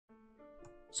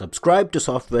Subscribe to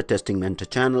Software Testing Mentor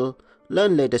channel,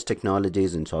 learn latest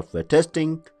technologies in software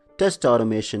testing, test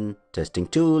automation, testing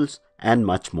tools, and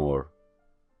much more.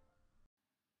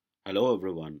 Hello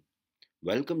everyone,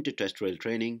 welcome to TestRail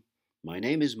training. My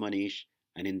name is Manish,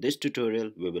 and in this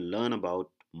tutorial we will learn about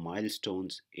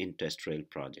milestones in TestRail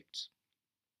projects.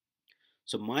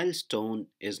 So milestone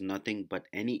is nothing but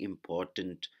any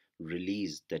important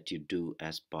release that you do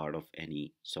as part of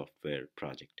any software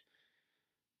project.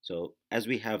 So as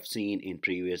we have seen in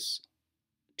previous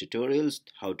tutorials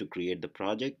how to create the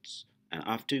projects, and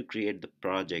after you create the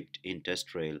project in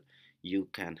TestRail you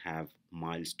can have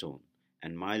milestone,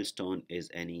 and milestone is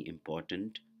any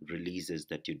important releases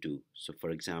that you do. So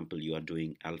for example, you are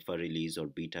doing alpha release or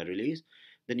beta release,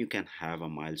 then you can have a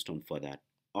milestone for that.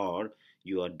 Or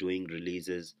you are doing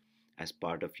releases as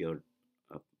part of your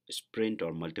uh, sprint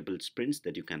or multiple sprints,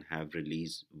 that you can have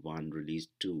release 1, release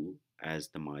 2 as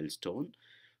the milestone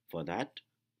for that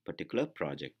particular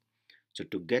project. So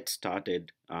to get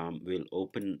started, we'll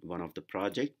open one of the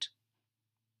project,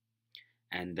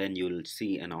 and then you'll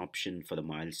see an option for the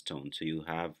milestone. So you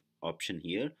have option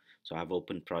here. So I've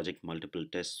opened project multiple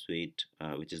test suite,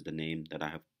 which is the name that I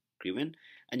have given,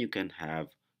 and you can have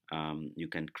you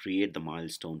can create the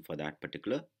milestone for that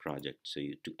particular project. So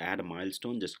to add a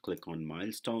milestone, just click on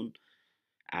milestone,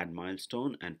 add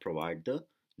milestone, and provide the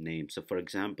name. So for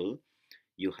example,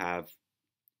 you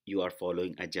are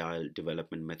following agile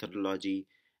development methodology,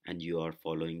 and you are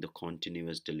following the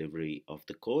continuous delivery of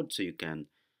the code. So you can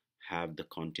have the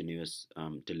continuous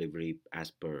delivery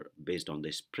as per based on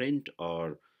the sprint,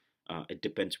 or it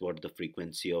depends what the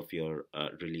frequency of your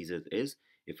releases is.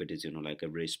 If it is like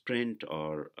every sprint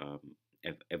or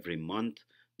every month,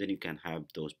 then you can have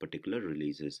those particular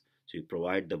releases. So you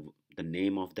provide the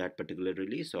name of that particular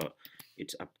release, or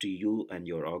it's up to you and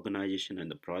your organization and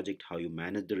the project how you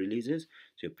manage the releases.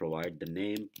 So you provide the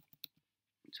name.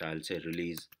 So I'll say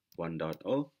release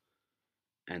 1.0,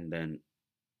 and then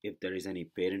if there is any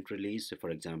parent release, so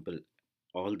for example,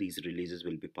 all these releases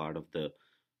will be part of the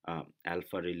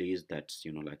alpha release, that's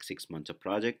like 6 months of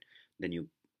project, then you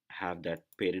have that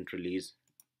parent release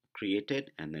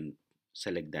created and then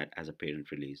select that as a parent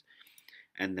release,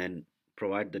 and then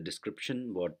provide the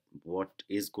description what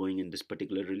is going in this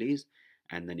particular release,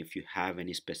 and then if you have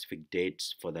any specific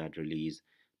dates for that release,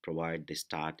 provide the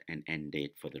start and end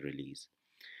date for the release.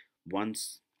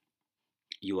 Once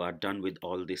you are done with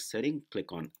all this setting,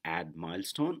 click on add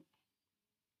milestone,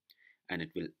 and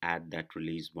it will add that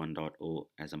release 1.0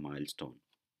 as a milestone.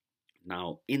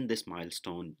 Now in this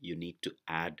milestone you need to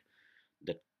add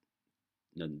the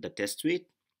the test suite,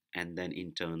 and then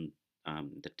in turn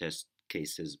the test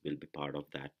cases will be part of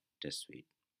that test suite.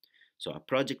 So a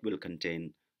project will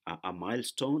contain a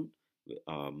milestone.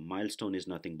 Milestone is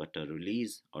nothing but a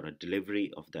release or a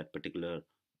delivery of that particular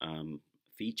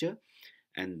feature,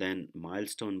 and then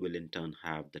milestone will in turn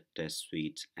have the test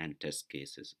suites and test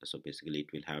cases. So basically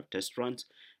it will have test runs,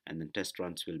 and then test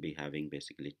runs will be having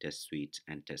basically test suites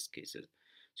and test cases.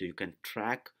 So you can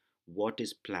track what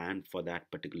is planned for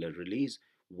that particular release,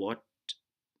 what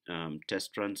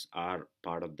test runs are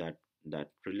part of that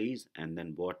release, and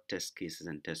then what test cases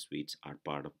and test suites are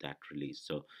part of that release.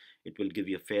 So it will give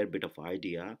you a fair bit of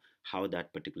idea how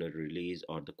that particular release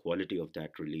or the quality of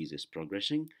that release is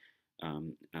progressing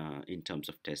in terms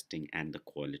of testing and the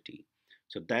quality.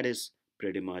 So that is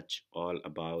pretty much all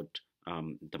about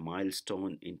the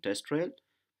milestone in TestRail.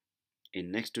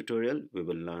 In next tutorial, we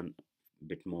will learn a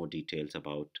bit more details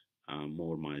about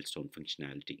more milestone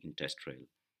functionality in TestRail.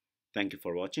 Thank you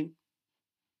for watching.